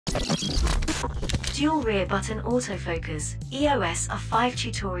Dual rear button autofocus, EOS R5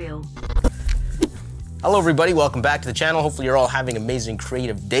 tutorial. Hello everybody, welcome back to the channel. Hopefully you're all having amazing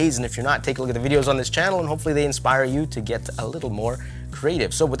creative days, and if you're not, take a look at the videos on this channel and hopefully they inspire you to get a little more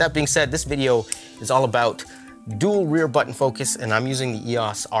creative. So with that being said, this video is all about dual rear button focus, and I'm using the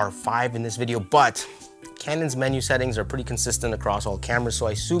EOS R5 in this video, but Canon's menu settings are pretty consistent across all cameras, so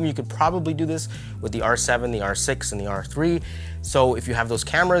I assume you could probably do this with the R7, the R6, and the R3. So if you have those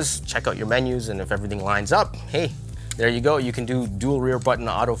cameras, check out your menus, and if everything lines up, hey, there you go. You can do dual rear button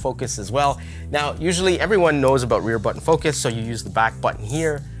autofocus as well. Now, usually everyone knows about rear button focus, so you use the back button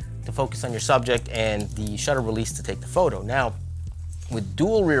here to focus on your subject and the shutter release to take the photo. Now, with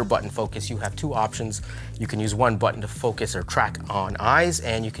dual rear button focus, you have two options. You can use one button to focus or track on eyes,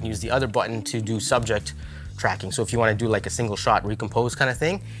 and you can use the other button to do subject tracking. So if you want to do like a single shot recompose kind of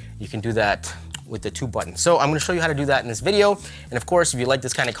thing, you can do that with the two buttons. So I'm going to show you how to do that in this video. And of course, if you like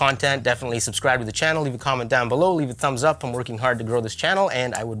this kind of content, definitely subscribe to the channel, leave a comment down below, leave a thumbs up. I'm working hard to grow this channel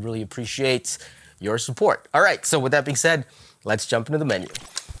and I would really appreciate your support. All right, so with that being said, let's jump into the menu.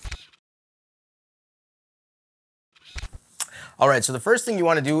 All right, so the first thing you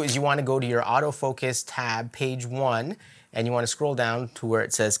want to do is you want to go to your autofocus tab, page 1, and you want to scroll down to where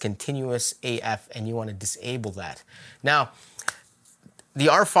it says continuous AF, and you want to disable that. Now, the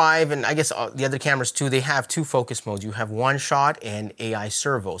R5 and I guess the other cameras too, they have two focus modes. You have one shot and AI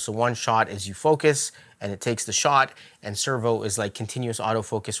servo. So one shot is you focus and it takes the shot, and servo is like continuous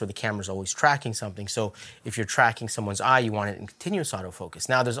autofocus where the camera's always tracking something. So if you're tracking someone's eye, you want it in continuous autofocus.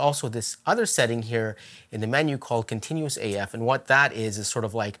 Now there's also this other setting here in the menu called continuous AF, and what that is sort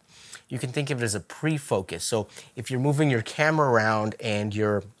of like, you can think of it as a pre-focus. So if you're moving your camera around and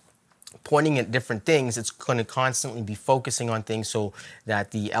you're pointing at different things, it's going to constantly be focusing on things so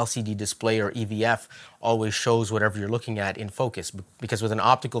that the LCD display or EVF always shows whatever you're looking at in focus. Because with an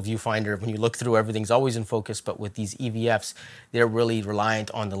optical viewfinder, when you look through, everything's always in focus, but with these EVFs, they're really reliant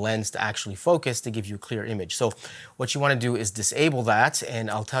on the lens to actually focus to give you a clear image. So what you want to do is disable that,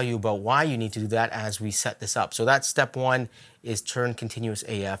 and I'll tell you about why you need to do that as we set this up. So that's step 1, is turn continuous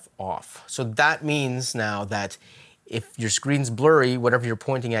AF off. So that means now that if your screen's blurry, whatever you're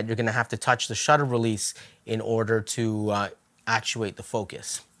pointing at, you're going to have to touch the shutter release in order to actuate the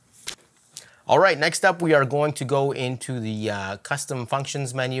focus. All right, next up, we are going to go into the custom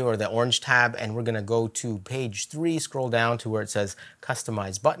functions menu, or the orange tab, and we're going to go to page 3, scroll down to where it says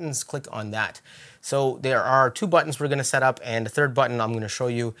customize buttons, click on that. So there are two buttons we're going to set up, and the third button I'm going to show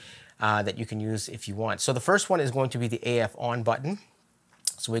you that you can use if you want. So the first one is going to be the AF on button.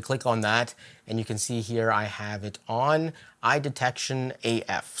 So we click on that, and you can see here I have it on eye detection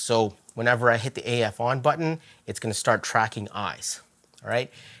AF. So whenever I hit the AF on button, it's going to start tracking eyes. All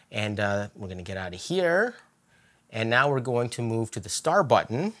right, and we're going to get out of here, and now we're going to move to the star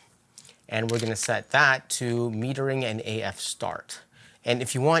button, and we're going to set that to metering and AF start. And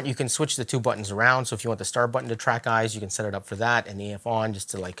if you want, you can switch the two buttons around. So if you want the star button to track eyes, you can set it up for that, and the AF on just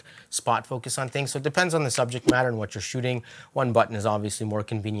to like spot focus on things. So it depends on the subject matter and what you're shooting. One button is obviously more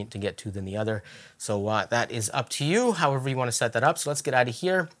convenient to get to than the other. So that is up to you, however you want to set that up. So let's get out of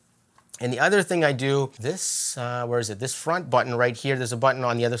here. And the other thing I do, this, where is it? This front button right here, there's a button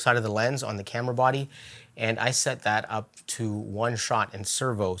on the other side of the lens on the camera body, and I set that up to one shot and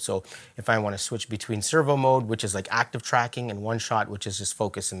servo. So if I want to switch between servo mode, which is like active tracking, and one shot, which is just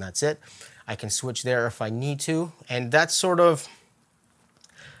focus and that's it, I can switch there if I need to. And that's sort of,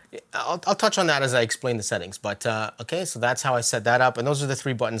 I'll touch on that as I explain the settings, but okay, so that's how I set that up, and those are the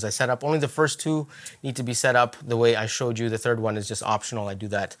three buttons I set up. Only the first two need to be set up the way I showed you. The third one is just optional. I do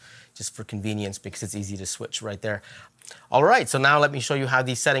that just for convenience because it's easy to switch right there. All right, so now let me show you how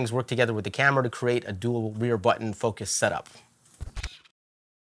these settings work together with the camera to create a dual rear button focus setup.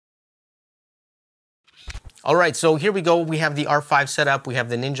 All right, so here we go. We have the R5 set up. We have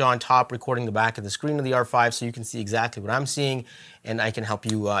the Ninja on top recording the back of the screen of the R5 so you can see exactly what I'm seeing, and I can help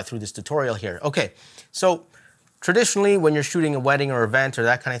you through this tutorial here. Okay, so traditionally when you're shooting a wedding or event or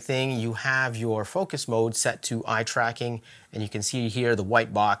that kind of thing, you have your focus mode set to eye tracking, and you can see here the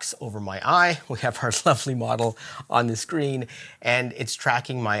white box over my eye. We have our lovely model on the screen, and it's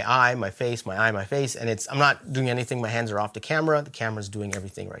tracking my eye, my face, my eye, my face, and I'm not doing anything. My hands are off the camera. The camera's doing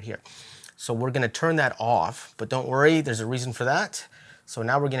everything right here. So we're going to turn that off, but don't worry, there's a reason for that. So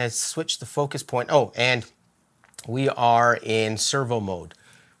now we're going to switch the focus point. Oh, and we are in servo mode.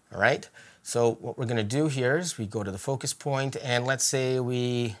 All right. So what we're going to do here is we go to the focus point, and let's say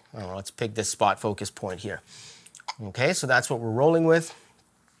let's pick this spot focus point here. Okay, so that's what we're rolling with.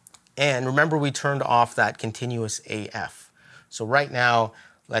 And remember, we turned off that continuous AF. So right now,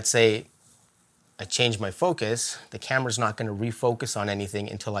 let's say I change my focus, the camera's not going to refocus on anything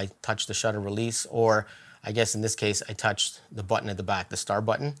until I touch the shutter release, or I guess in this case, I touched the button at the back, the star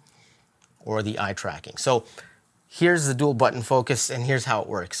button, or the eye tracking. So here's the dual button focus, and here's how it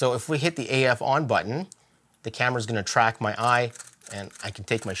works. So if we hit the AF on button, the camera's going to track my eye, and I can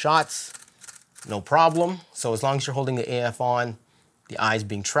take my shots, no problem. So as long as you're holding the AF on, the eye is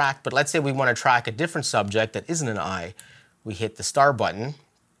being tracked. But let's say we want to track a different subject that isn't an eye. We hit the star button,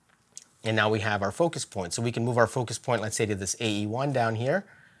 and now we have our focus point. So we can move our focus point, let's say, to this AE1 down here,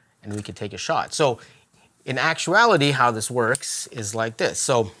 and we can take a shot. So in actuality, how this works is like this.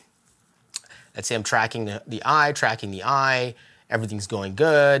 So let's say I'm tracking the eye, everything's going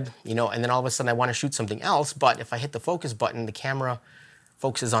good, you know, and then all of a sudden I want to shoot something else, but if I hit the focus button, the camera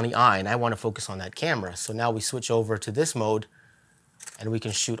focuses on the eye, and I want to focus on that camera. So now we switch over to this mode, and we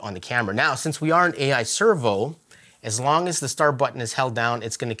can shoot on the camera. Now, since we are an AI servo, as long as the star button is held down,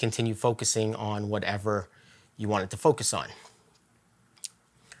 it's going to continue focusing on whatever you want it to focus on.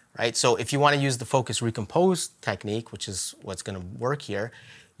 Right? So if you want to use the focus recompose technique, which is what's going to work here,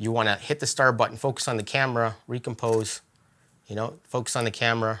 you want to hit the star button, focus on the camera, recompose, you know, focus on the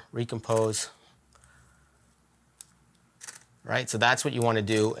camera, recompose. Right? So that's what you want to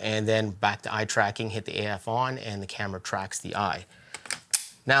do, and then back to eye tracking, hit the AF on, and the camera tracks the eye.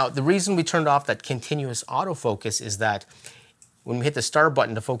 Now, the reason we turned off that continuous autofocus is that when we hit the star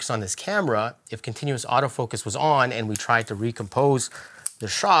button to focus on this camera, if continuous autofocus was on and we tried to recompose the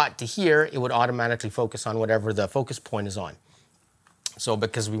shot to here, it would automatically focus on whatever the focus point is on. So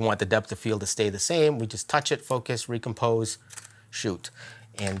because we want the depth of field to stay the same, we just touch it, focus, recompose, shoot.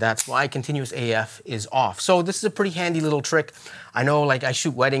 And that's why continuous AF is off. So this is a pretty handy little trick. I know, like, I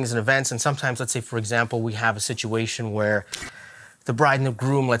shoot weddings and events, and sometimes, let's say, for example, we have a situation where the bride and the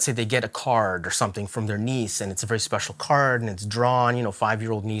groom, let's say they get a card or something from their niece, and it's a very special card, and it's drawn, you know,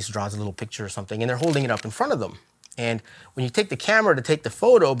 5-year-old niece draws a little picture or something, and they're holding it up in front of them. And when you take the camera to take the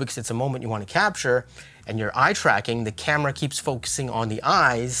photo, because it's a moment you want to capture, and you're eye tracking, the camera keeps focusing on the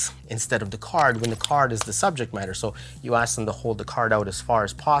eyes instead of the card, when the card is the subject matter. So you ask them to hold the card out as far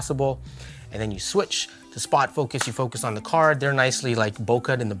as possible, and then you switch to spot focus. You focus on the card. They're nicely like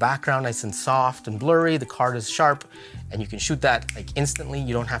bokeh'd in the background, nice and soft and blurry. The card is sharp, and you can shoot that like instantly.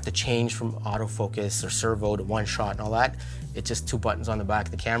 You don't have to change from autofocus or servo to one shot and all that. It's just 2 buttons on the back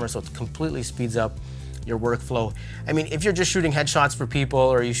of the camera, so it completely speeds up your workflow. I mean, if you're just shooting headshots for people,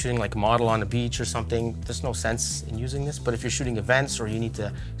 or you're shooting like a model on the beach or something, there's no sense in using this. But if you're shooting events, or you need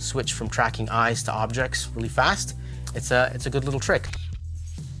to switch from tracking eyes to objects really fast, it's a good little trick.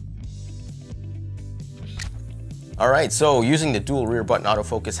 All right, so using the dual rear button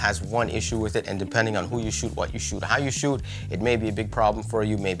autofocus has one issue with it, and depending on who you shoot, what you shoot, how you shoot, it may be a big problem for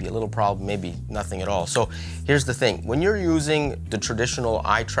you, maybe a little problem, maybe nothing at all. So here's the thing. When you're using the traditional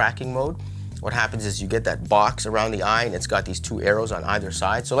eye tracking mode, what happens is you get that box around the eye, and it's got these 2 arrows on either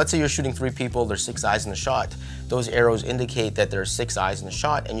side. So let's say you're shooting 3 people, there's 6 eyes in the shot. Those arrows indicate that there are 6 eyes in the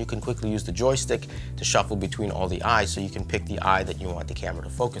shot, and you can quickly use the joystick to shuffle between all the eyes, so you can pick the eye that you want the camera to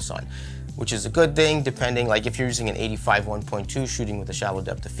focus on, which is a good thing, depending, like if you're using an 85 1.2 shooting with a shallow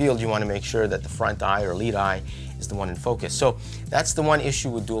depth of field, you want to make sure that the front eye or lead eye is the one in focus. So that's the one issue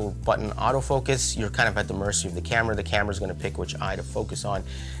with dual button autofocus. You're kind of at the mercy of the camera. The camera's going to pick which eye to focus on.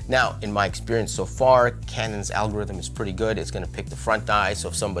 Now, in my experience so far, Canon's algorithm is pretty good. It's going to pick the front eye. So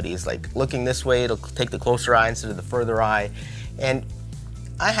if somebody is like looking this way, it'll take the closer eye instead of the further eye. And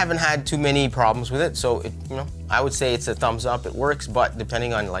I haven't had too many problems with it, so you know, I would say it's a thumbs up. It works, but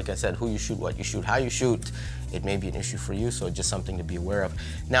depending on, like I said, who you shoot, what you shoot, how you shoot, it may be an issue for you, so just something to be aware of.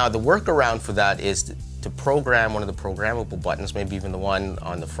 Now, the workaround for that is to program one of the programmable buttons, maybe even the one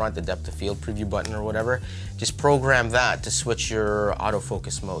on the front, the depth of field preview button or whatever. Just program that to switch your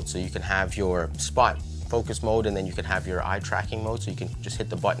autofocus mode, so you can have your spot focus mode, and then you can have your eye tracking mode, so you can just hit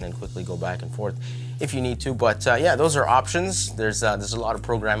the button and quickly go back and forth if you need to. But yeah, those are options. There's a lot of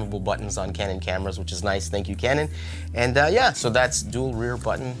programmable buttons on Canon cameras, which is nice. Thank you, Canon. And yeah, so that's dual rear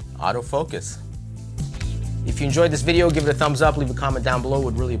button autofocus. If you enjoyed this video, give it a thumbs up, leave a comment down below,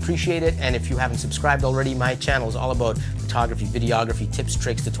 would really appreciate it. And if you haven't subscribed already, my channel is all about photography, videography, tips,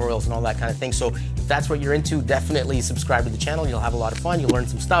 tricks, tutorials, and all that kind of thing. So if that's what you're into, definitely subscribe to the channel. You'll have a lot of fun, you'll learn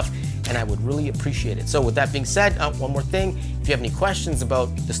some stuff, and I would really appreciate it. So with that being said, one more thing, if you have any questions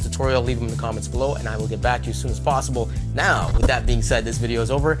about this tutorial, leave them in the comments below, and I will get back to you as soon as possible. Now, with that being said, this video is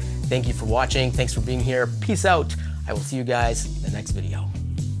over. Thank you for watching, thanks for being here, peace out. I will see you guys in the next video.